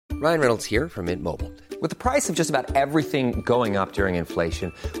Ryan Reynolds here from Mint Mobile. With the price of just about everything going up during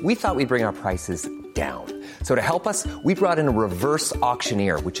inflation, we thought we'd bring our prices down. So to help us, we brought in a reverse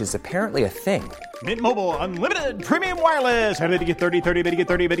auctioneer, which is apparently a thing. Mint Mobile Unlimited Premium Wireless. How to get 30, 30, bit to get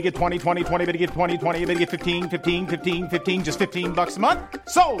 30, bit to get 20, 20, 20, bit to get 20, 20, bit to get 15, 15, 15, 15, just $15 a month?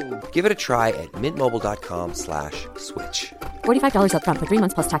 Sold! Give it a try at mintmobile.com/switch. $45 up front for 3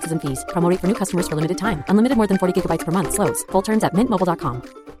 months plus taxes and fees. Promo rate for new customers for limited time. Unlimited more than 40 gigabytes per month. Slows full terms at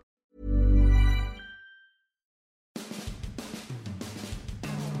mintmobile.com.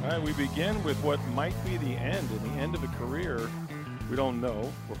 All right, we begin with what might be the end of a career. We don't know.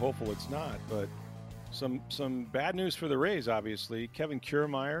 We're hopeful it's not, but some bad news for the Rays, obviously. Kevin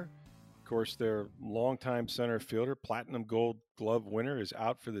Kiermaier, of course, their longtime center fielder, platinum gold glove winner, is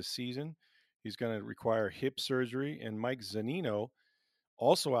out for the season. He's going to require hip surgery, and Mike Zunino,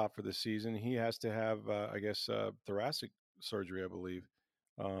 also out for the season. He has to have, thoracic surgery, I believe,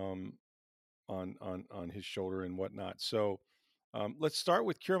 on his shoulder and whatnot. So let's start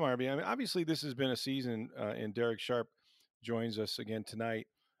with Kiermaier. I mean, obviously, this has been a season, and Derek Sharp joins us again tonight,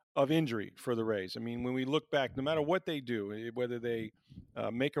 of injury for the Rays. I mean, when we look back, no matter what they do, whether they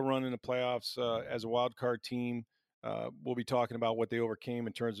make a run in the playoffs as a wild card team, we'll be talking about what they overcame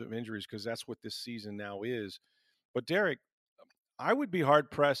in terms of injuries, because that's what this season now is. But Derek, I would be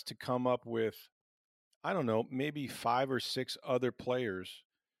hard pressed to come up with, I don't know, maybe 5 or 6 other players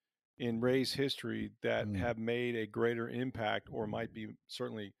in Rays history that have made a greater impact, or might be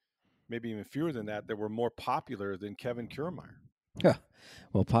certainly maybe even fewer than that were more popular than Kevin Kiermaier. Yeah.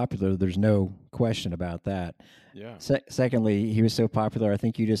 Well, popular, there's no question about that. Yeah. Secondly, he was so popular, I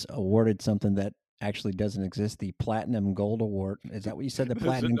think you just awarded something that actually doesn't exist, the Platinum Gold Award. Is that what you said, the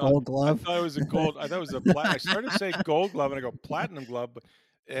Platinum Gold Glove? I thought it was a gold. I thought it was a I started saying gold glove, and I go platinum glove, but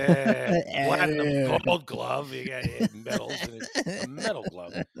platinum gold glove. You got medals, and it's a metal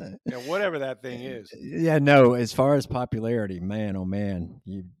glove. Whatever that thing is. Yeah, no, as far as popularity, man, oh man,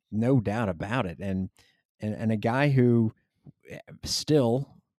 you no doubt about it. And a guy who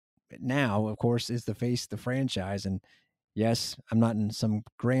still now, of course, is the face of the franchise. And yes, I'm not in some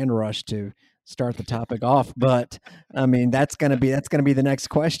grand rush to start the topic off, but I mean, that's going to be the next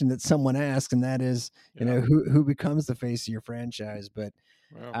question that someone asks. And that is, who becomes the face of your franchise? But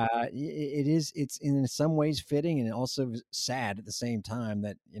it's in some ways fitting and also sad at the same time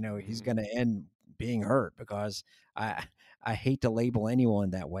that, he's going to end being hurt, because I hate to label anyone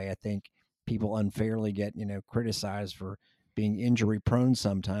that way. I think people unfairly get, criticized for being injury prone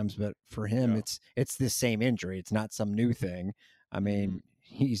sometimes, but for him, it's the same injury. It's not some new thing. I mean,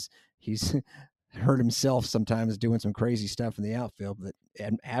 he's hurt himself sometimes doing some crazy stuff in the outfield, but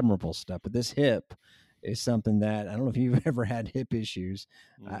admirable stuff. But this hip is something that, I don't know if you've ever had hip issues.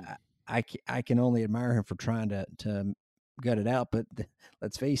 I can only admire him for trying to gut it out. But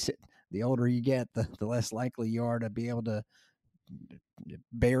let's face it, the older you get, the less likely you are to be able to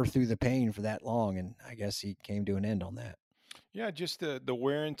bear through the pain for that long. And I guess he came to an end on that. Yeah, just the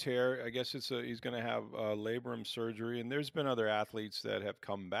wear and tear. I guess he's going to have labrum surgery, and there's been other athletes that have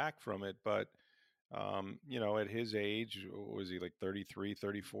come back from it. But, at his age, was he like 33,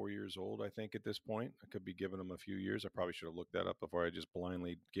 34 years old, I think, at this point? I could be giving him a few years. I probably should have looked that up before I just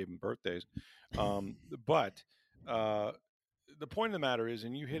blindly gave him birthdays. But the point of the matter is,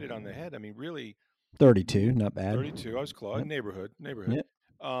 and you hit it on the head, I mean, really. 32, not bad. 32, I was close. Yep. Neighborhood. Yep.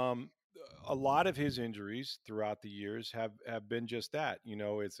 A lot of his injuries throughout the years have been just that.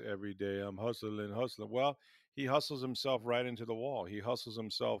 It's every day I'm hustling. Well, he hustles himself right into the wall. He hustles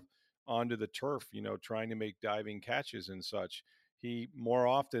himself onto the turf, trying to make diving catches and such. He more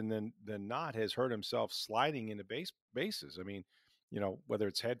often than not has hurt himself sliding into bases. I mean, whether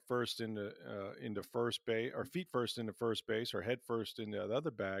it's head first into first base, or feet first into first base, or head first into the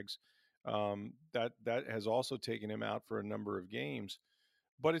other bags, that has also taken him out for a number of games.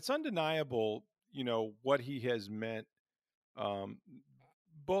 But it's undeniable, what he has meant,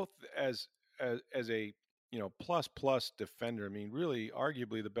 both as a plus defender. I mean, really,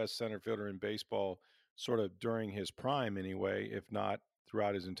 arguably the best center fielder in baseball, sort of during his prime, anyway, if not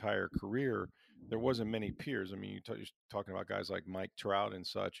throughout his entire career. There wasn't many peers. I mean, you're talking about guys like Mike Trout and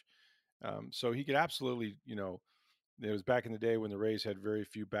such. So he could absolutely, it was back in the day when the Rays had very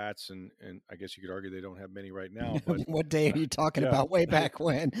few bats, and I guess you could argue they don't have many right now. But what day are you talking about? Way back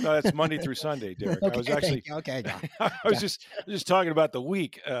when? No, that's Monday through Sunday, Derek. Okay, I was actually I was just talking about the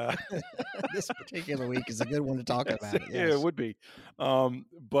week. This particular week is a good one to talk about. Yes. Yeah, it would be.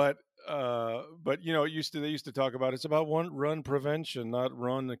 But they used to talk about it's about run prevention, not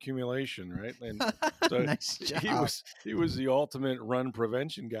run accumulation, right? And so nice job. he was the ultimate run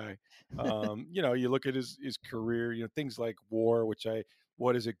prevention guy. You look at his career, things like WAR, which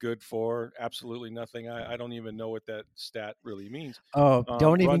What is it good for? Absolutely nothing. I don't even know what that stat really means. Oh,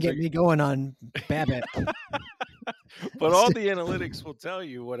 don't even Runs get me going on Babbitt. But all the analytics will tell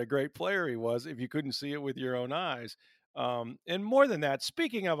you what a great player he was if you couldn't see it with your own eyes. And more than that,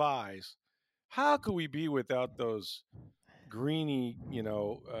 speaking of eyes, how could we be without those greeny,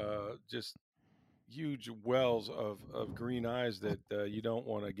 just huge wells of green eyes that you don't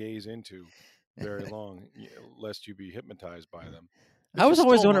want to gaze into very long, lest you be hypnotized by them. I was Just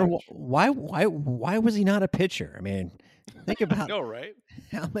always so wondering much. why was he not a pitcher? I mean, think about No, right?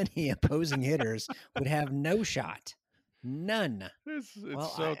 how many opposing hitters would have no shot, none. It's Well,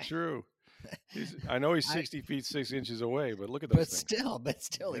 so true. I know he's 60 feet 6 inches away, but look at those things. But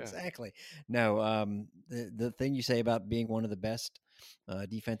still, Yeah. exactly. No, the thing you say about being one of the best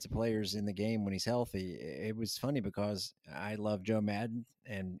defensive players in the game when he's healthy, it was funny because I love Joe Madden,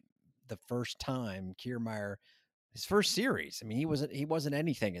 and the first time Kiermaier, his first series, I mean, he wasn't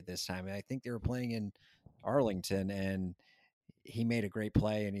anything at this time. I think they were playing in Arlington, and he made a great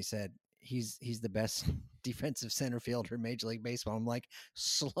play, and he said he's the best defensive center fielder in Major League Baseball. I'm like,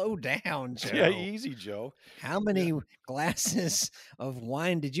 slow down, Joe. Yeah, easy, Joe. How many glasses of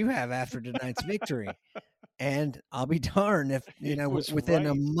wine did you have after tonight's victory? And I'll be darned if, within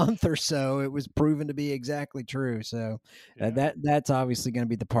a month or so, it was proven to be exactly true. So that's obviously going to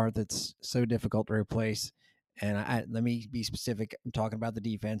be the part that's so difficult to replace. And let me be specific. I'm talking about the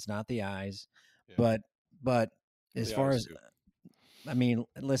defense, not the eyes. Yeah. But as far as, I mean,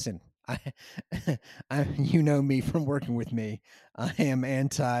 listen, I you know me from working with me. I am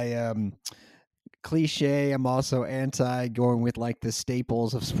anti cliche. I'm also anti going with like the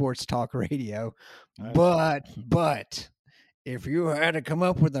staples of sports talk radio. But if you had to come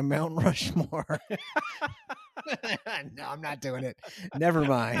up with a Mount Rushmore, no, I'm not doing it. Never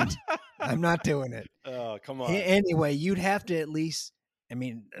mind. I'm not doing it. Oh, come on. Anyway, you'd have to at least, I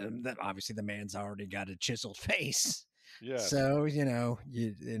mean, obviously the man's already got a chiseled face. Yes. So,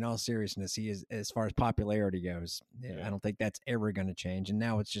 in all seriousness, he is, as far as popularity goes, I don't think that's ever going to change. And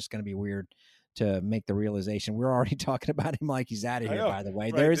now it's just going to be weird to make the realization. We're already talking about him like he's out of here, by the way.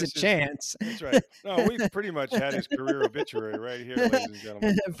 Right. There is a chance. That's right. No, we've pretty much had his career obituary right here, ladies and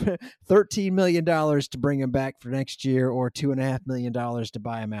gentlemen. $13 million to bring him back for next year, or $2.5 million to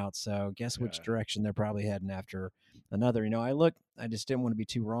buy him out. So guess which direction they're probably heading after another. I just didn't want to be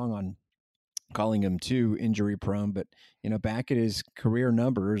too wrong on calling him too injury prone, but back at his career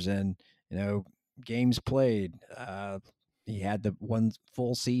numbers and games played, he had the one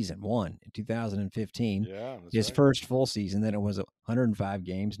full season, in 2015. Yeah, his first full season. Then it was 105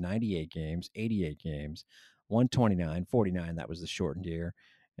 games, 98 games, 88 games, 129, 49. That was the shortened year,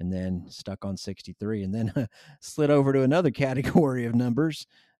 and then stuck on 63, and then slid over to another category of numbers,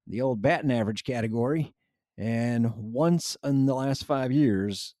 the old batting average category. And once in the last 5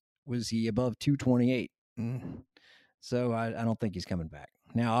 years was he above 228. So I don't think he's coming back.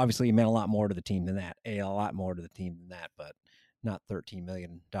 Now, obviously, he meant a lot more to the team than that. But not $13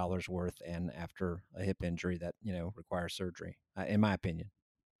 million worth, and after a hip injury that requires surgery, in my opinion.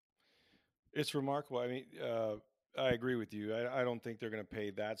 It's remarkable. I mean, I agree with you. I don't think they're going to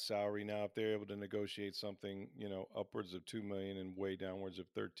pay that salary now. If they're able to negotiate something, upwards of $2 million and way downwards of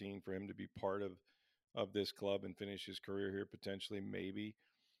 13 for him to be part of this club and finish his career here, potentially, maybe.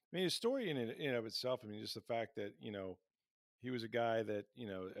 I mean, his story in and of itself, I mean, just the fact that, he was a guy that,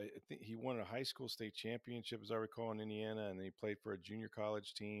 I think he won a high school state championship, as I recall, in Indiana, and then he played for a junior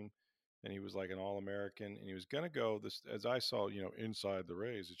college team, and he was like an All-American, and he was going to go this, as I saw, inside the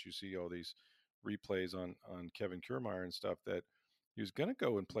Rays, that you see all these replays on Kevin Kiermaier and stuff, that he was going to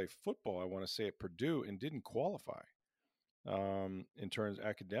go and play football, I want to say, at Purdue, and didn't qualify in terms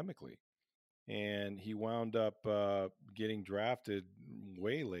academically. And he wound up getting drafted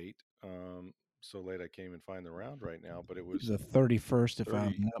way late. So late I can't even find the round right now, but it was the 31st, if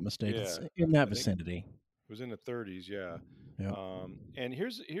I'm not mistaken. Yeah, in that vicinity. It was in the 30s, yeah. And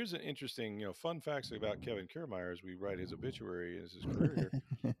here's an interesting, fun facts about Kevin Kiermaier as we write his obituary as his career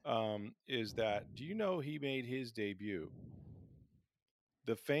here, is that, do you know he made his debut?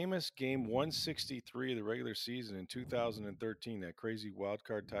 The famous game 163 of the regular season in 2013, that crazy wild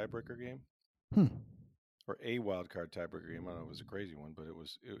card tiebreaker game? Or a wild card tiebreaker game. I don't know, it was a crazy one, but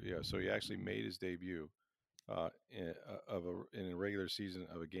so he actually made his debut in a regular season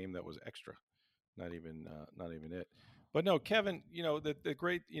of a game that was extra, not even it. But no, Kevin, the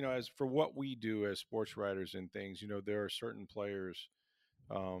great, as for what we do as sports writers and things, there are certain players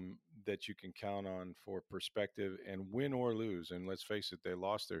that you can count on for perspective, and win or lose. And let's face it, they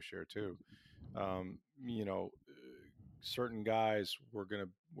lost their share too. Certain guys were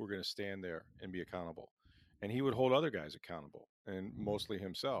gonna stand there and be accountable. and he would hold other guys accountable, and mostly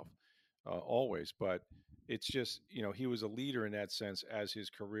himself, always. But it's just, he was a leader in that sense as his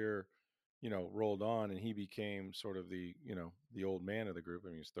career, rolled on, and he became sort of the old man of the group. I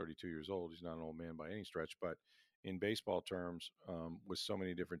mean, he's 32 years old. He's not an old man by any stretch, but in baseball terms, with so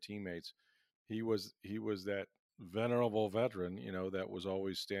many different teammates, he was that venerable veteran, that was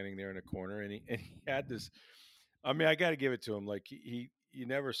always standing there in a corner, and he had this. I mean, I got to give it to him. Like you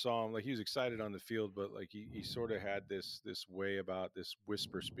never saw him, like he was excited on the field, but like he sort of had this way about this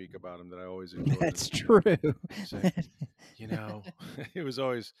whisper speak about him that I always enjoyed. That's true. Say, it was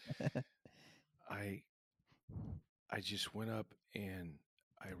always I I just went up and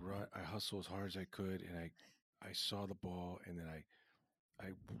I hustled as hard as I could, and I saw the ball, and then I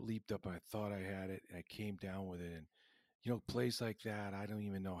leaped up and I thought I had it, and I came down with it. And plays like that, I don't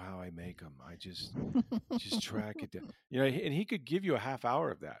even know how I make them. I just track it down. And he could give you a half hour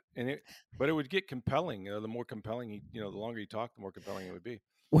of that, but it would get compelling. The more compelling the longer he talked, the more compelling it would be.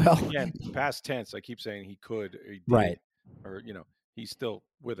 Well, again, past tense. I keep saying he could, or he did, right, or he's still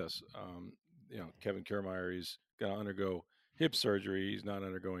with us. Kevin Kiermaier, he's going to undergo hip surgery. He's not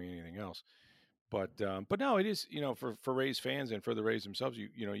undergoing anything else. But no, it is, for Rays fans and for the Rays themselves,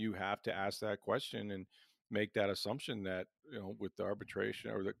 you have to ask that question and make that assumption that, with the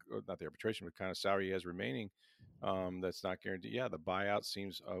arbitration or not the arbitration, but kind of salary he has remaining, that's not guaranteed. Yeah, the buyout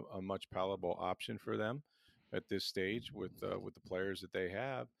seems a much palatable option for them at this stage with the players that they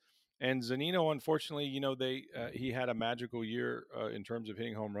have. And Zunino, unfortunately, he had a magical year in terms of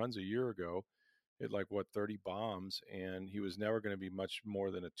hitting home runs a year ago. Hit 30 bombs, and he was never going to be much more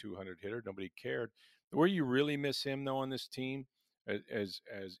than a 200 hitter. Nobody cared. Where you really miss him though on this team, as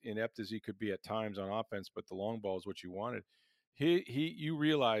inept as he could be at times on offense, but the long ball is what you wanted. You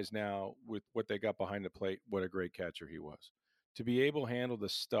realize now with what they got behind the plate, what a great catcher he was. To be able to handle the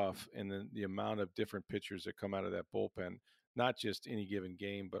stuff and then the amount of different pitchers that come out of that bullpen, not just any given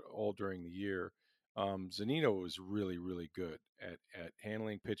game, but all during the year. Zunino was really, really good at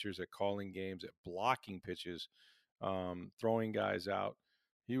handling pitchers, at calling games, at blocking pitches, throwing guys out.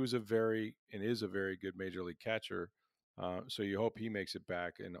 He was is a very good major league catcher. So you hope he makes it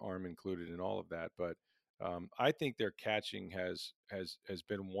back, and arm included in all of that. But I think their catching has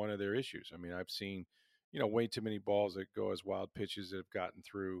been one of their issues. I mean, I've seen, way too many balls that go as wild pitches that have gotten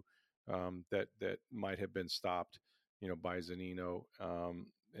through, that might have been stopped, by Zunino.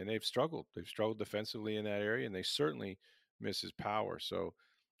 And they've struggled. They've struggled defensively in that area, and they certainly miss his power. So,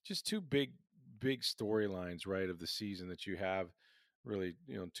 just two big storylines, right, of the season that you have. Really,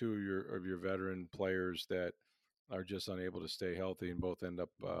 two of your veteran players that are just unable to stay healthy, and both end up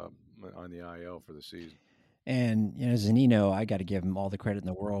on the IL for the season. And Zunino, I got to give him all the credit in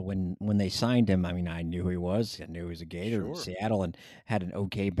the world. When they signed him, I mean, I knew who he was. I knew he was a Gator in Seattle and had an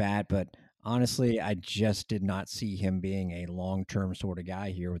okay bat, but honestly, I just did not see him being a long-term sort of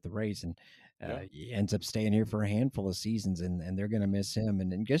guy here with the Rays, and he ends up staying here for a handful of seasons, and they're going to miss him.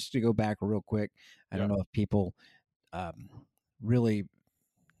 And then just to go back real quick, I don't know if people really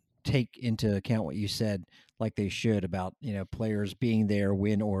take into account what you said like they should about players being there,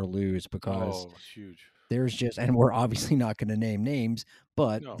 win or lose, because it's huge. There's just, and we're obviously not going to name names,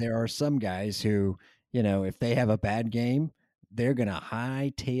 but there are some guys who, if they have a bad game, they're going to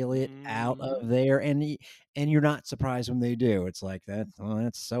hightail it out of there. And you're not surprised when they do. It's like that's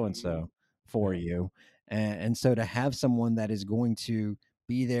so-and-so for you. And so to have someone that is going to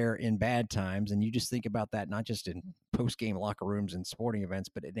be there in bad times, and you just think about that, not just in post-game locker rooms and sporting events,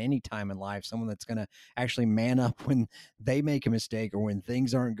 but at any time in life, someone that's going to actually man up when they make a mistake or when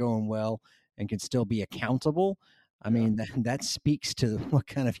things aren't going well, and can still be accountable. I mean, that speaks to what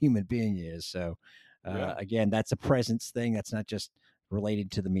kind of human being he is. So, again, that's a presence thing. That's not just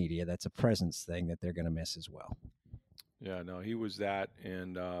related to the media. That's a presence thing that they're going to miss as well. Yeah, no, he was that.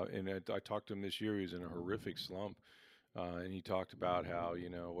 And I talked to him this year. He was in a horrific slump. And he talked about how,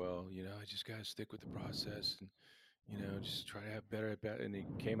 I just got to stick with the process and, just try to have better at bat. And he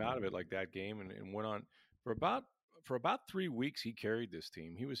came out of it like that game and went on for about 3 weeks. He carried this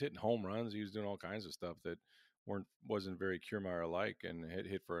team. He was hitting home runs. He was doing all kinds of stuff that wasn't very Kiermaier like, and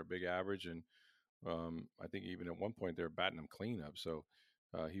hit for a big average. And I think even at one point they were batting him clean up. So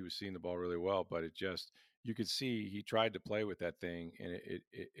he was seeing the ball really well, but you could see he tried to play with that thing, and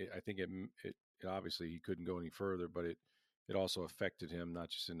I think it obviously he couldn't go any further, but it also affected him, not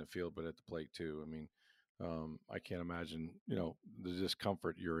just in the field, but at the plate too. I mean, I can't imagine, the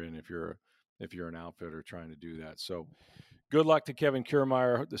discomfort you're in if you're an outfielder trying to do that. So good luck to Kevin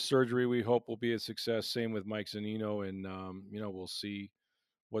Kiermaier. The surgery we hope will be a success. Same with Mike Zunino, and we'll see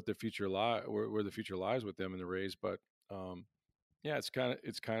what the future where the future lies with them in the Rays. But it's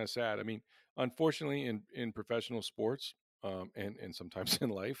kind of sad. I mean, unfortunately, in professional sports, and sometimes in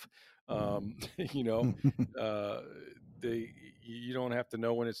life, you know, you don't have to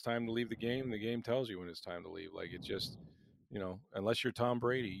know when it's time to leave the game. The game tells you when it's time to leave. Like it just, unless you're Tom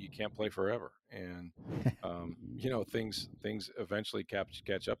Brady, you can't play forever. And things eventually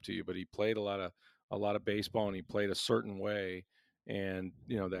catch up to you. But he played a lot of baseball, and he played a certain way, and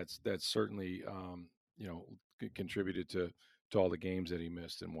that's certainly contributed to all the games that he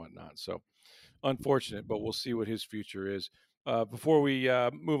missed and whatnot. So unfortunate, but we'll see what his future is. Before we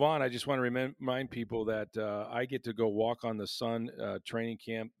move on, I just want to remind people that I get to go walk on the Sun training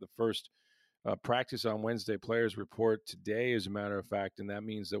camp. The first practice on Wednesday. Players report today, as a matter of fact, and that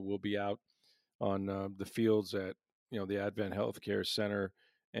means that we'll be out on the fields at the Advent Healthcare Center,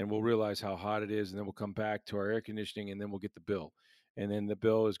 and we'll realize how hot it is, and then we'll come back to our air conditioning, and then we'll get the bill. And then the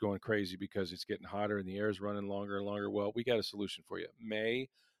bill is going crazy because it's getting hotter and the air is running longer and longer. Well, we got a solution for you. May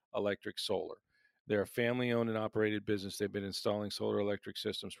Electric Solar. They're a family-owned and operated business. They've been installing solar electric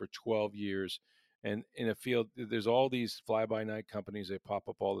systems for 12 years. And in a field, there's all these fly-by-night companies. They pop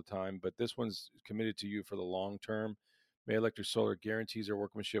up all the time, but this one's committed to you for the long term. May Electric Solar guarantees their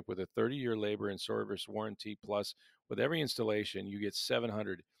workmanship with a 30-year labor and service warranty. Plus, with every installation, you get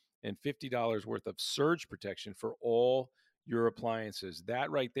 $750 worth of surge protection for all your appliances. That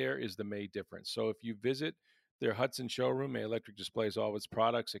right there is the May difference. So if you visit their Hudson showroom, May Electric displays all of its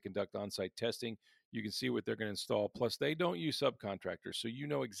products. They conduct on-site testing. You can see what they're going to install. Plus, they don't use subcontractors, so you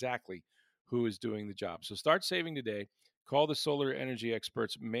know exactly who is doing the job. So start saving today. Call the solar energy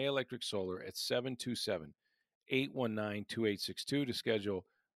experts, May Electric Solar, at 727-819-2862 to schedule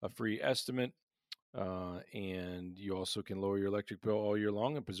a free estimate. And you also can lower your electric bill all year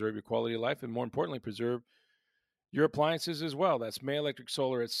long and preserve your quality of life, and more importantly, preserve your appliances as well. That's May Electric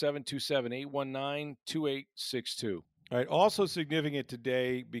Solar at 727-819-2862. All right. Also significant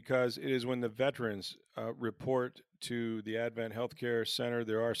today because it is when the veterans report to the Advent Healthcare Center.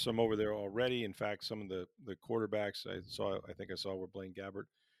 There are some over there already. In fact, some of the quarterbacks I think I saw were Blaine Gabbert,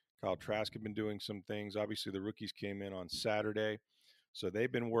 Kyle Trask have been doing some things. Obviously, the rookies came in on Saturday, so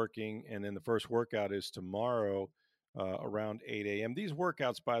they've been working. And then the first workout is tomorrow around 8 a.m. These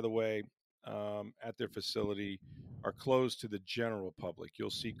workouts, by the way, at their facility are closed to the general public. You'll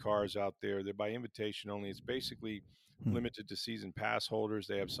see cars out there. They're by invitation only. It's basically limited to season pass holders.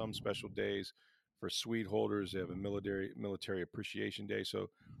 They have some special days for suite holders. They have a military appreciation day.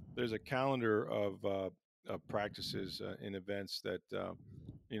 So there's a calendar of practices and events that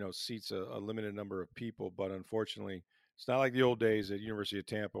seats a limited number of people. But unfortunately, it's not like the old days at University of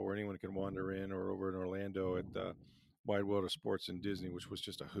Tampa where anyone can wander in, or over in Orlando at Wide World of Sports in Disney, which was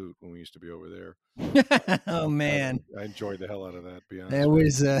just a hoot when we used to be over there. Oh man, I enjoyed the hell out of that. To be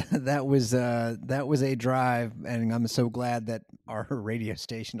honest, that was a drive, and I'm so glad that our radio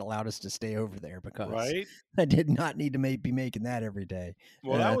station allowed us to stay over there, because I did not need to be making that every day.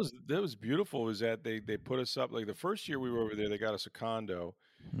 Well, that was beautiful. Is that they put us up, like the first year we were over there, they got us a condo.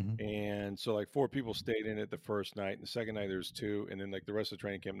 Mm-hmm. And so like 4 people stayed in it the first night, and the second night there's 2, and then like the rest of the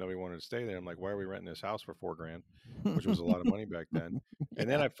training camp, nobody wanted to stay there. I'm like, why are we renting this house for $4,000, which was a lot of money back then? And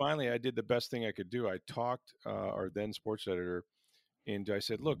then I did the best thing I could do. I talked our then sports editor, and I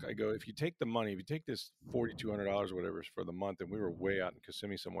said, look, I go, if you take this $4,200 or whatever for the month, and we were way out in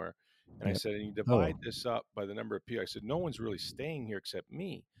Kissimmee somewhere, and I said, and you divide this up by the number of people, I said, no one's really staying here except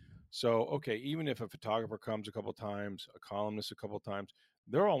me. So, okay, even if a photographer comes a couple times, a columnist a couple times,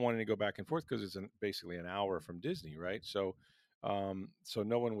 they're all wanting to go back and forth because it's basically an hour from Disney, right? So, so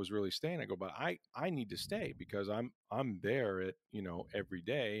no one was really staying. I go, but I need to stay because I'm there at every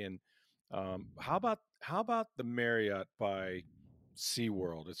day. And how about the Marriott by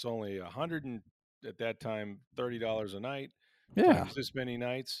SeaWorld? It's only $100 at that time, $30 a night. Yeah, times this many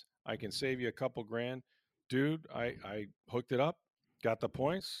nights, I can save you a couple grand, dude. I hooked it up. Got the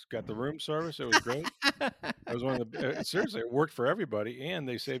points, got the room service. It was great. It was one of the seriously, it worked for everybody, and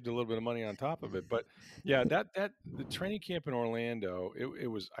they saved a little bit of money on top of it. But yeah, that the training camp in Orlando, it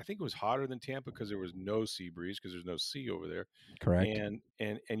was, I think it was hotter than Tampa because there was no sea breeze because there's no sea over there. Correct.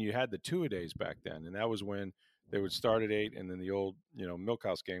 And you had the 2-a-days back then, and that was when they would start at 8, and then the old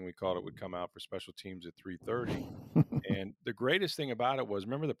Milkhouse gang, we called it, would come out for special teams at 3:30. And the greatest thing about it was,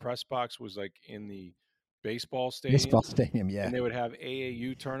 remember the press box was like in the baseball stadium, yeah. And they would have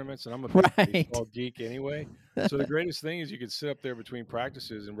AAU tournaments, and I'm a big baseball geek anyway. So the greatest thing is you could sit up there between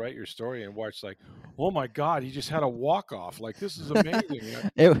practices and write your story and watch, like, oh my God, he just had a walk-off. Like, this is amazing.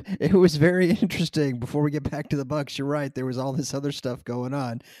 It was very interesting. Before we get back to the Bucks, you're right. There was all this other stuff going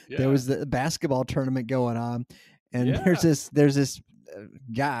on. Yeah. There was the basketball tournament going on, and there's this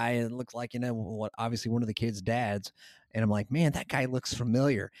guy, and it looked like, obviously one of the kids' dads. And I'm like, man, that guy looks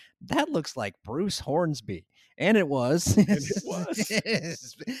familiar. That looks like Bruce Hornsby. And it was. And it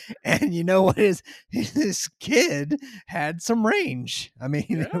was. And you know what? His kid had some range. I mean,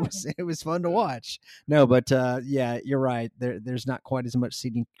 Yeah. it was fun to watch. No, but yeah, you're right. There's not quite as much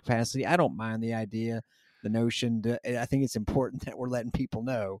seating capacity. I don't mind the idea, the notion. I think it's important that we're letting people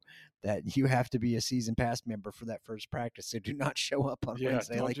know that you have to be a season pass member for that first practice. So do not show up on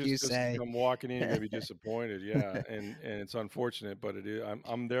Wednesday, don't like just, you just say. come walking in, you're gonna be disappointed. Yeah, and it's unfortunate, but it is.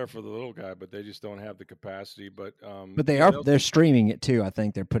 I'm there for the little guy, but they just don't have the capacity. But they're streaming it too. I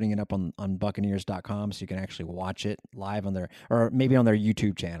think they're putting it up on Buccaneers.com, so you can actually watch it live on or maybe on their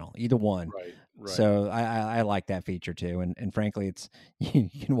YouTube channel. Either one. Right. So I like that feature too, and frankly, it's you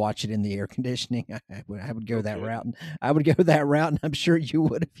can watch it in the air conditioning. I would go that route, and I would go that route, and I'm sure you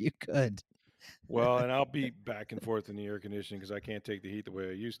would if you could. Well, and I'll be back and forth in the air conditioning because I can't take the heat the way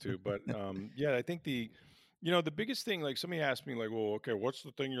I used to. But yeah, I think the biggest thing, like somebody asked me, like, well, okay, what's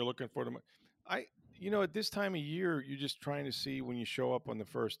the thing you're looking for? At this time of year, you're just trying to see when you show up on the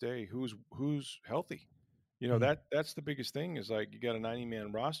first day who's healthy. That's the biggest thing is like you got a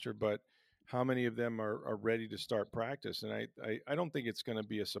 90-man roster, but how many of them are ready to start practice? And I don't think it's going to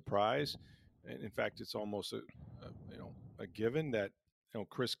be a surprise. And in fact, it's almost a given that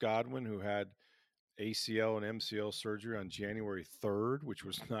Chris Godwin, who had ACL and MCL surgery on January 3rd, which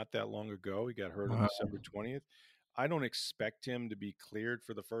was not that long ago. He got hurt on December 20th. I don't expect him to be cleared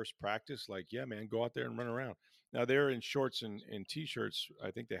for the first practice. Like, yeah, man, go out there and run around. Now they're in shorts and T-shirts.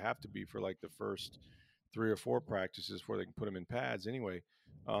 I think they have to be for like the first 3 or 4 practices before they can put him in pads anyway.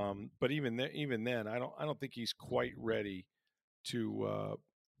 But even then, I don't think he's quite ready to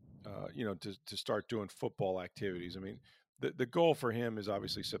start doing football activities. I mean, the goal for him is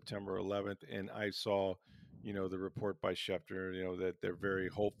obviously September 11th, and I saw, the report by Schefter, that they're very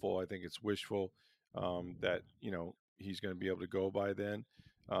hopeful. I think it's wishful that he's going to be able to go by then.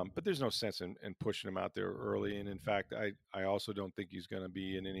 But there's no sense in pushing him out there early. And in fact, I also don't think he's going to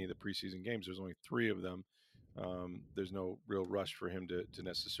be in any of the preseason games. There's only 3 of them. There's no real rush for him to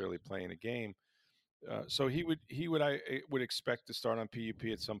necessarily play in a game. So I would expect to start on PUP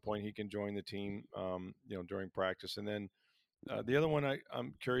at some point. He can join the team, during practice. And then the other one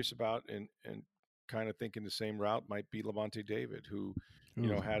I'm curious about and kind of thinking the same route might be Lavonte David, who,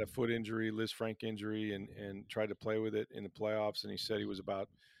 had a foot injury, Liz Frank injury, and tried to play with it in the playoffs. And he said he was about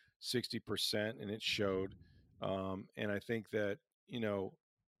 60%, and it showed. And I think that,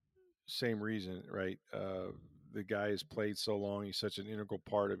 same reason, right? The guy has played so long. He's such an integral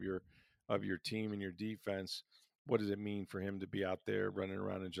part of your team and your defense. What does it mean for him to be out there running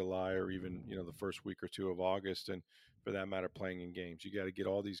around in July or even, the first week or 2 of August, and for that matter, playing in games? You got to get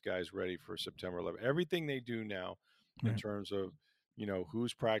all these guys ready for September 11th. Everything they do now in terms of,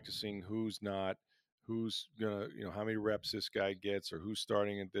 who's practicing, who's not, who's going to, how many reps this guy gets, or who's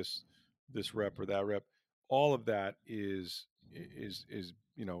starting at this rep or that rep. All of that is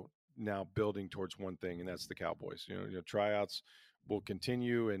now building towards one thing, and that's the Cowboys. Tryouts will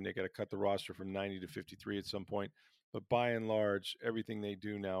continue, and they got to cut the roster from 90 to 53 at some point. But by and large, everything they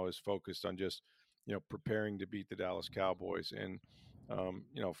do now is focused on just, preparing to beat the Dallas Cowboys. And,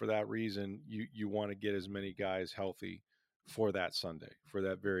 for that reason, you want to get as many guys healthy for that Sunday, for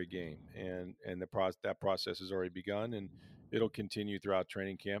that very game. And that process has already begun, and it'll continue throughout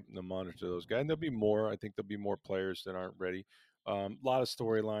training camp, and they'll monitor those guys. And there'll be more. I think there'll be more players that aren't ready. A lot of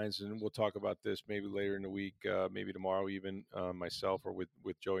storylines, and we'll talk about this maybe later in the week, maybe tomorrow even, myself or with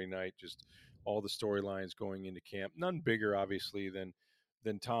Joey Knight, just all the storylines going into camp. None bigger, obviously, than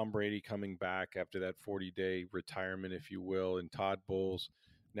Tom Brady coming back after that 40-day retirement, if you will, and Todd Bowles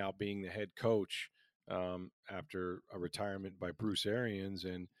now being the head coach after a retirement by Bruce Arians.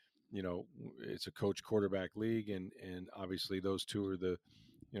 And, it's a coach quarterback league, and obviously those two are the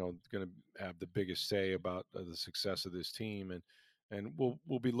going to have the biggest say about the success of this team, and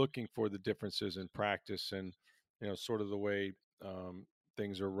we'll be looking for the differences in practice and sort of the way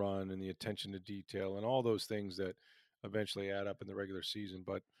things are run and the attention to detail and all those things that eventually add up in the regular season.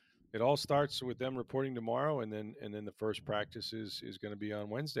 But it all starts with them reporting tomorrow, and then the first practice is going to be on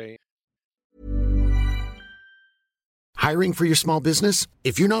Wednesday. Hiring for your small business?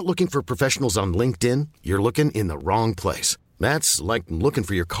 If you're not looking for professionals on LinkedIn, you're looking in the wrong place. That's like looking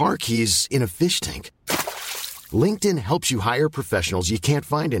for your car keys in a fish tank. LinkedIn helps you hire professionals you can't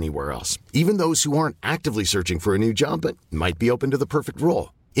find anywhere else, even those who aren't actively searching for a new job but might be open to the perfect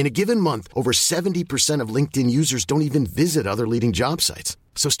role. In a given month, over 70% of LinkedIn users don't even visit other leading job sites.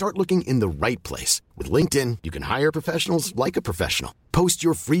 So start looking in the right place. With LinkedIn, you can hire professionals like a professional. Post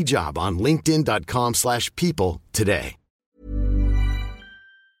your free job on linkedin.com/people today.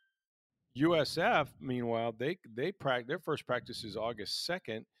 USF, meanwhile, their first practice is August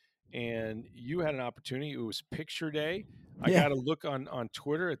 2nd, and you had an opportunity. It was picture day. I Yeah. got to look on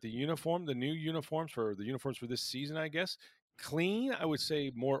Twitter at the new uniforms for this season, I guess. Clean, I would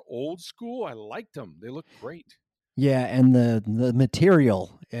say more old school. I liked them. They look great. Yeah, and the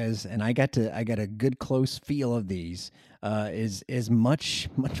material is, and I got a good close feel of these. Is much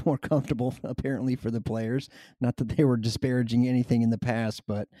much more comfortable apparently for the players. Not that they were disparaging anything in the past,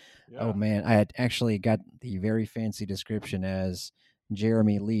 but oh Yeah. man, I had actually got the very fancy description as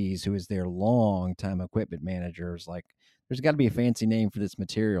Jeremy Lees, who is their long-time equipment manager. Is like, there's got to be a fancy name for this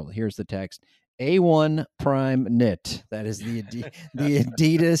material. Here's the text: A1 Prime Knit. That is the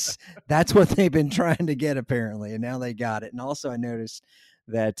Adidas. That's what they've been trying to get apparently, and now they got it. And also, I noticed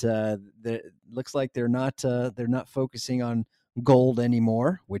that looks like they're not focusing on gold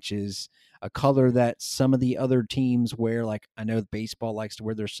anymore, which is a color that some of the other teams wear. Like, I know baseball likes to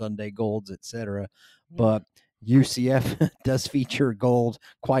wear their Sunday golds, etc., but UCF does feature gold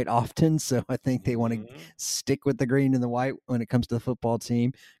quite often, so I think they want to stick with the green and the white when it comes to the football team.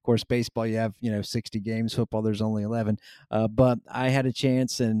 Of course, baseball, you have 60 games. Football, there's only 11. But I had a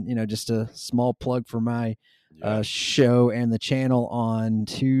chance, and just a small plug for my show and the channel on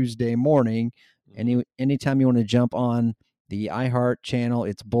Tuesday morning. Anytime you want to jump on the iHeart channel,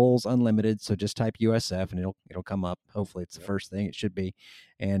 it's Bulls Unlimited. So just type USF and it'll come up. Hopefully it's the first thing it should be.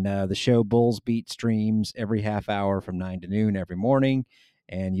 And the show Bulls Beat streams every half hour from 9 to noon every morning.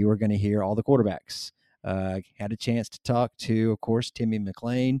 And you are going to hear all the quarterbacks. Had a chance to talk to, of course, Timmy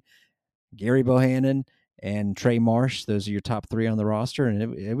McClain, Gary Bohannon, and Trey Marsh. Those are your top three on the roster.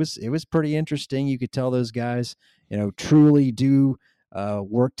 And it was pretty interesting. You could tell those guys, truly do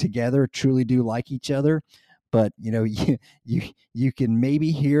work together, truly do like each other. But you can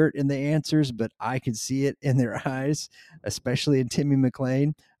maybe hear it in the answers, but I could see it in their eyes, especially in Timmy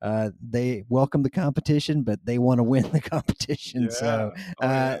McClain. They welcome the competition, but they want to win the competition. So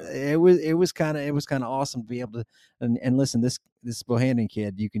it was kind of awesome to be able to and listen. This Bohannon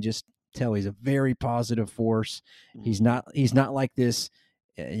kid, you can just tell he's a very positive force. He's not like this.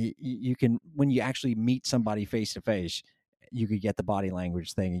 You can, when you actually meet somebody face to face, you could get the body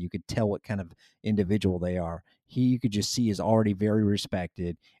language thing and you could tell what kind of individual they are. You could just see is already very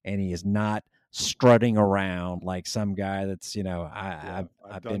respected, and he is not strutting around like some guy that's, I've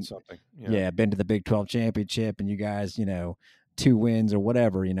done something. Been to the Big 12 championship and you guys, 2 wins or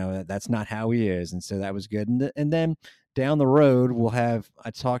whatever, that's not how he is. And so that was good. And then down the road,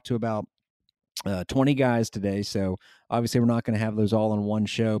 I talked to about 20 guys today. So obviously we're not going to have those all in one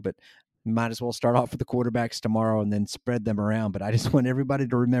show, but might as well start off with the quarterbacks tomorrow and then spread them around. But I just want everybody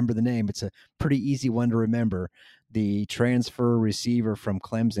to remember the name. It's a pretty easy one to remember. The transfer receiver from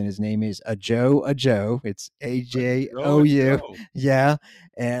Clemson, his name is Ajo. It's Ajou. Yeah.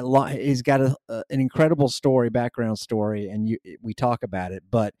 And he's got an incredible background story, and we talk about it.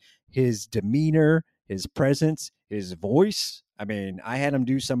 But his demeanor, his presence, his voice, I mean, I had him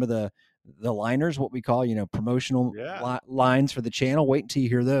do some of the liners, what we call, promotional lines for the channel. Wait until you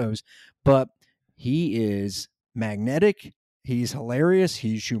hear those. But he is magnetic. He's hilarious.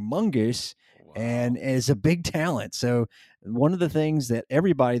 He's humongous. Wow. And is a big talent. So one of the things that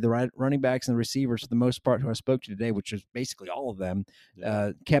everybody, the running backs and the receivers, for the most part, who I spoke to today, which is basically all of them,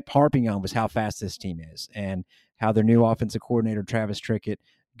 kept harping on was how fast this team is and how their new offensive coordinator, Travis Trickett,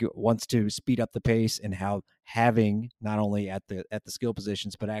 wants to speed up the pace, and how having not only at the skill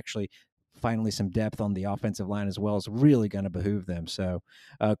positions, but actually finally some depth on the offensive line as well is really going to behoove them. So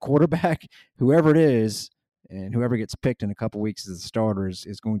quarterback, whoever it is, and whoever gets picked in a couple weeks as the starter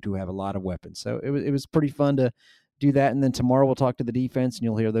is going to have a lot of weapons. So it was pretty fun to do that. And then tomorrow we'll talk to the defense and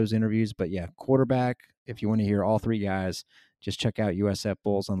you'll hear those interviews. But yeah, quarterback, if you want to hear all three guys, just check out USF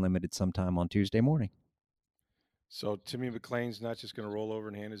Bulls Unlimited sometime on Tuesday morning. So Timmy McClain's not just going to roll over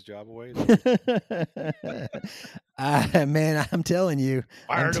and hand his job away? Man, I'm telling you,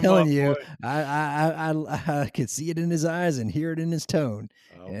 I could see it in his eyes and hear it in his tone.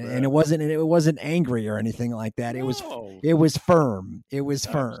 And it wasn't angry or anything like that. It was firm. It was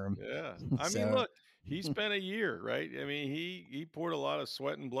firm. Yeah. I mean, look, he spent a year, right? I mean, he poured a lot of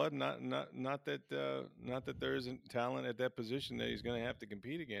sweat and blood. Not that there isn't talent at that position that he's going to have to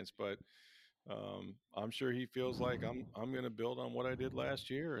compete against, but I'm sure he feels like I'm going to build on what I did last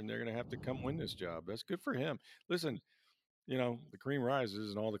year, and they're going to have to come win this job. That's good for him. Listen, the cream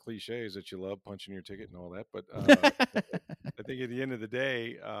rises and all the cliches that you love, punching your ticket and all that. But I think at the end of the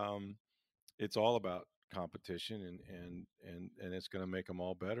day, it's all about competition, and it's going to make them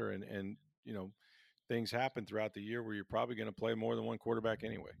all better. And things happen throughout the year where you're probably going to play more than one quarterback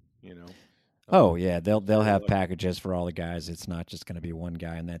anyway. Oh yeah, they'll have like- packages for all the guys. It's not just going to be one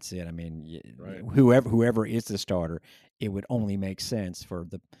guy and that's it. I mean, Right. whoever is the starter, it would only make sense for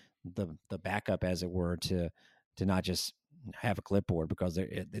the backup, as it were, to not just have a clipboard, because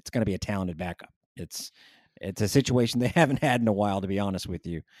it's going to be a talented backup. It's a situation they haven't had in a while, to be honest with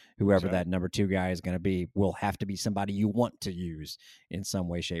you. Whoever that number 2 guy is going to be will have to be somebody you want to use in some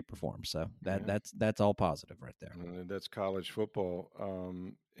way, shape, or form. So that's all positive right there. And that's college football.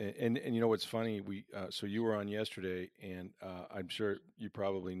 And you know what's funny? So you were on yesterday, and I'm sure you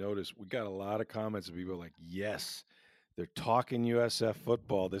probably noticed we got a lot of comments of people like, "Yes, they're talking USF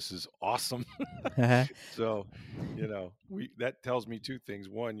football. This is awesome." So, that tells me 2 things: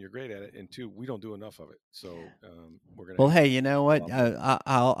 1, you're great at it, and 2, we don't do enough of it. So we're gonna. Well, hey, you know what?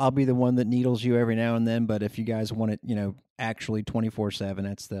 I'll be the one that needles you every now and then. But if you guys want it, actually 24/7,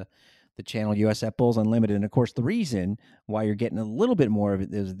 that's the channel USF Bulls Unlimited. And of course, the reason why you're getting a little bit more of it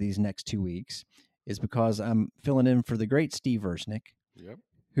these next 2 weeks is because I'm filling in for the great Steve Versnick, Yep.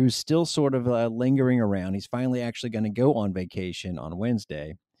 who's still sort of lingering around. He's finally actually going to go on vacation on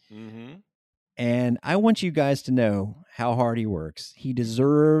Wednesday. Mm-hmm. And I want you guys to know how hard he works. He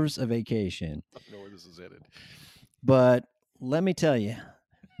deserves a vacation. I don't know where this is headed. But let me tell you,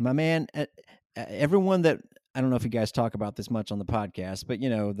 my man, everyone that, I don't know if you guys talk about this much on the podcast, but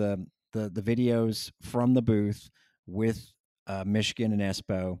the videos from the booth with Michigan and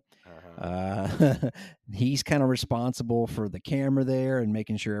Espo. He's kind of responsible for the camera there and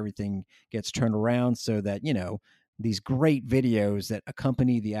making sure everything gets turned around so that, these great videos that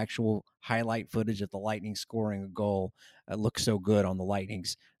accompany the actual highlight footage of the Lightning scoring a goal look so good on the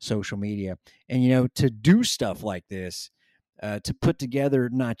Lightning's social media. And, to do stuff like this, to put together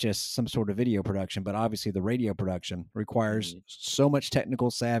not just some sort of video production, but obviously the radio production requires so much technical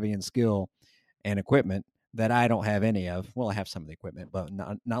savvy and skill and equipment that I don't have any of. Well, I have some of the equipment, but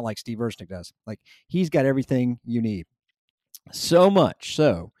not like Steve Versnick does. Like, he's got everything you need. So much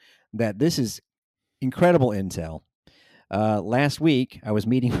so that this is incredible intel. Last week, I was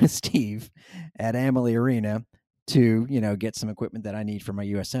meeting with Steve at Amalie Arena to, get some equipment that I need for my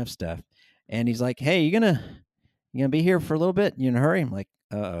USF stuff. And he's like, "Hey, you gonna be here for a little bit? You in a hurry?" I'm like,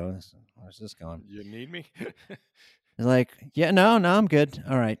 "Uh-oh, where's this going?" You need me? He's like, "Yeah, no, I'm good.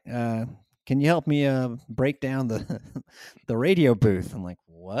 All right. Can you help me break down the the radio booth?" I'm like,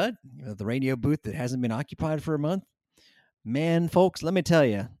 "What? The radio booth that hasn't been occupied for a month?" Man, folks, let me tell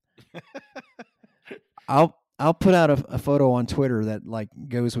you, I'll put out a photo on Twitter that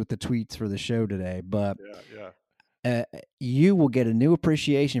goes with the tweets for the show today, but you will get a new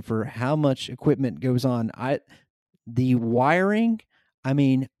appreciation for how much equipment goes on. The wiring, I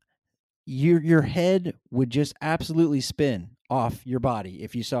mean, your head would just absolutely spin off your body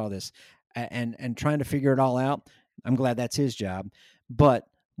if you saw this, and trying to figure it all out. I'm glad that's his job. But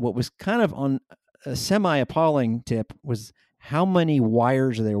what was kind of on a semi-appalling tip was how many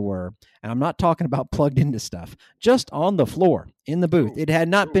wires there were. And I'm not talking about plugged into stuff, just on the floor in the booth. It had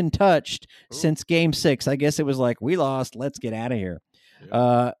not been touched since Game 6. I guess it was like, we lost, let's get out of here.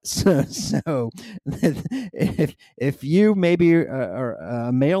 So if you maybe are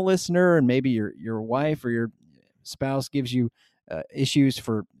a male listener, and maybe your wife or your spouse gives you issues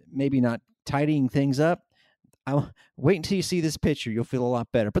for maybe not tidying things up, I'll wait until you see this picture. You'll feel a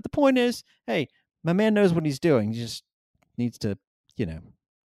lot better. But the point is, hey, my man knows what he's doing. He just needs to,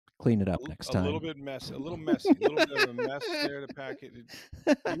 clean it up next time. A little bit messy, a little bit of a mess there to pack it.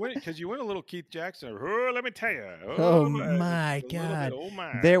 Because you went a little Keith Jackson. Oh, let me tell you. Oh my God. Oh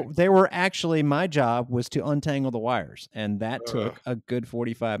my. There were actually, my job was to untangle the wires, and that took a good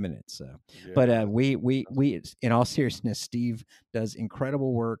 45 minutes. So, yeah. But we in all seriousness, Steve does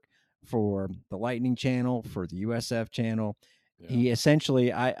incredible work for the Lightning channel, for the USF channel. Yeah. He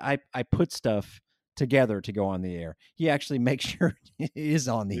essentially, I put stuff together to go on the air. He actually makes sure it is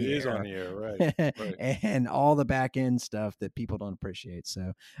on the air. It is on the air, right. And all the back end stuff that people don't appreciate.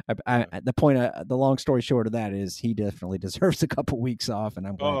 So the long story short of that is he definitely deserves a couple weeks off, and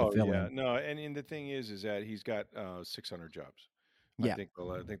I'm glad to fill in. No, and the thing is that he's got 600 jobs. Yeah. I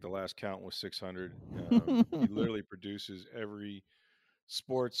think the last count was 600. He literally produces every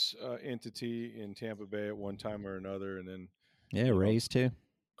sports entity in Tampa Bay at one time or another, and then Rays too.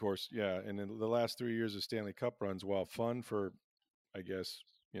 Of course, yeah. And then the last 3 years of Stanley Cup runs, while fun for, I guess,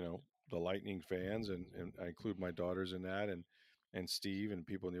 the Lightning fans, and I include my daughters in that, and Steve and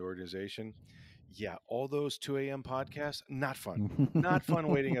people in the organization. Yeah, all those 2 a.m. podcasts, not fun. Not fun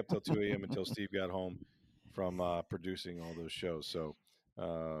waiting up till 2 a.m. until Steve got home from producing all those shows. So,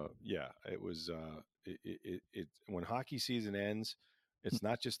 it was it when hockey season ends, It's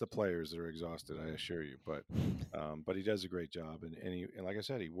not just the players that are exhausted, I assure you. But he does a great job, and like I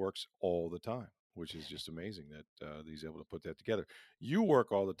said, he works all the time, which is just amazing that he's able to put that together. You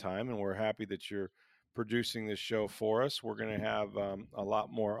work all the time, and we're happy that you're producing this show for us. We're going to have a lot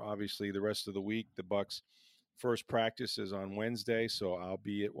more, obviously, the rest of the week. The Bucks' first practice is on Wednesday, so I'll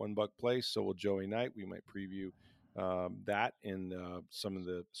be at One Buck Place. So will Joey Knight. We might preview that and some of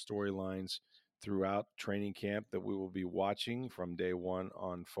the storylines throughout training camp that we will be watching from day one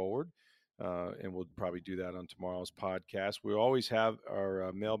on forward. And we'll probably do that on tomorrow's podcast. We always have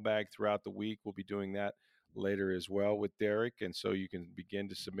our mailbag throughout the week. We'll be doing that later as well with Derek. And so you can begin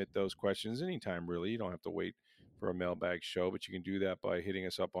to submit those questions anytime, really. You don't have to wait for a mailbag show, but you can do that by hitting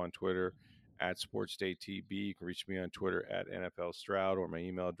us up on Twitter at SportsDayTB. You can reach me on Twitter at NFL Stroud, or my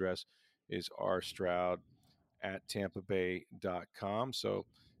email address is rstroud@tampabay.com. So,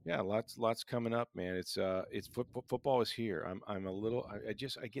 yeah, lots coming up, man. It's football is here. I'm a little. I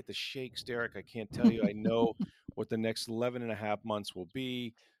get the shakes, Derek. I can't tell you. I know what the next 11 and a half months will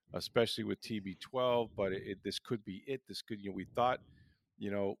be, especially with TB12. But this could be it. This could. We thought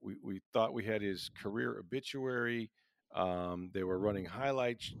we had his career obituary. They were running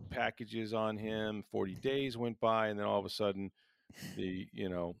highlight packages on him. 40 days went by, and then all of a sudden, the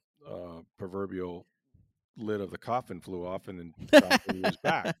proverbial lid of the coffin flew off, and then he was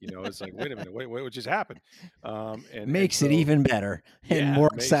back. It's like, wait a minute, wait, what just happened? And makes it even better and more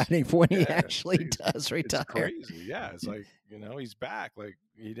exciting for when he actually does retire. It's crazy. Yeah, it's like, he's back. Like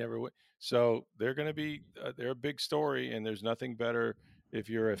he never went. So they're going to be they're a big story, and there's nothing better if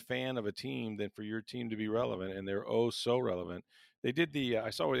you're a fan of a team than for your team to be relevant, and they're so relevant. They did I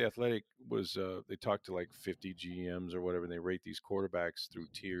saw where The Athletic was, they talked to like 50 GMs or whatever, and they rate these quarterbacks through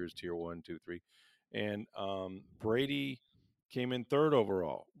tiers, tier 1, 2, 3. And Brady came in third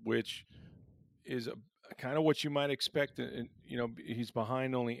overall, which is kind of what you might expect. And, he's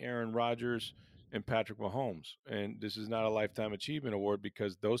behind only Aaron Rodgers and Patrick Mahomes. And this is not a Lifetime Achievement Award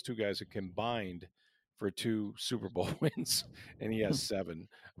because those two guys are combined for 2 Super Bowl wins, and he has 7.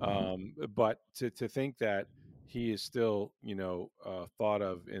 But to think that he is still, thought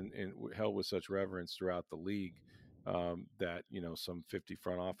of and held with such reverence throughout the league, that, some 50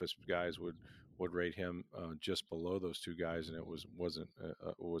 front office guys would rate him just below those 2 guys, and it was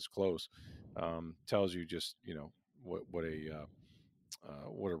close. Tells you just what a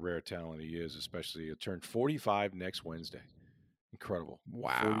rare talent he is, especially it turned 45 next Wednesday. Incredible.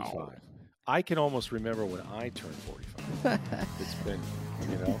 Wow. 45. I can almost remember when I turned 45. It's been,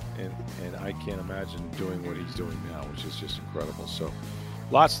 and I can't imagine doing what he's doing now, which is just incredible. So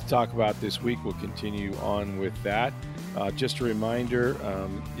lots to talk about this week. We'll continue on with that. Just a reminder,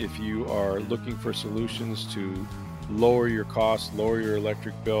 if you are looking for solutions to lower your costs, lower your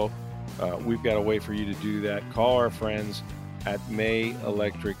electric bill, we've got a way for you to do that. Call our friends at May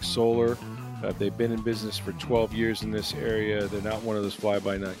Electric Solar. They've been in business for 12 years in this area. They're not one of those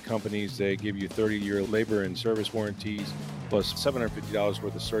fly-by-night companies. They give you 30-year labor and service warranties, plus $750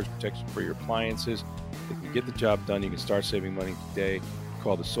 worth of surge protection for your appliances. They can get the job done. You can start saving money today.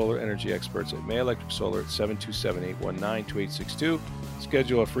 Call the solar energy experts at May Electric Solar at 727-819-2862.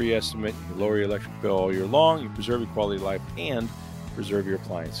 Schedule a free estimate. You lower your electric bill all year long. You preserve your quality of life and preserve your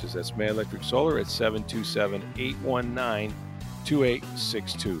appliances. That's May Electric Solar at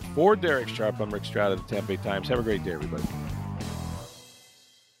 727-819-2862. For Derek Sharp, I'm Rick Stroud of the Tampa Bay Times. Have a great day, everybody.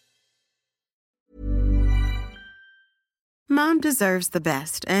 Mom deserves the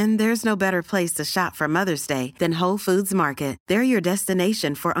best, and there's no better place to shop for Mother's Day than Whole Foods Market. They're your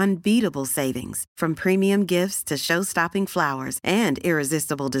destination for unbeatable savings, from premium gifts to show-stopping flowers and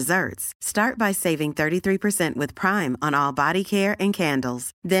irresistible desserts. Start by saving 33% with Prime on all body care and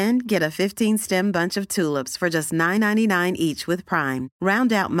candles. Then get a 15-stem bunch of tulips for just $9.99 each with Prime.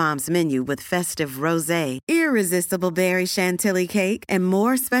 Round out Mom's menu with festive rosé, irresistible berry chantilly cake, and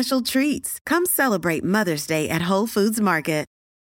more special treats. Come celebrate Mother's Day at Whole Foods Market.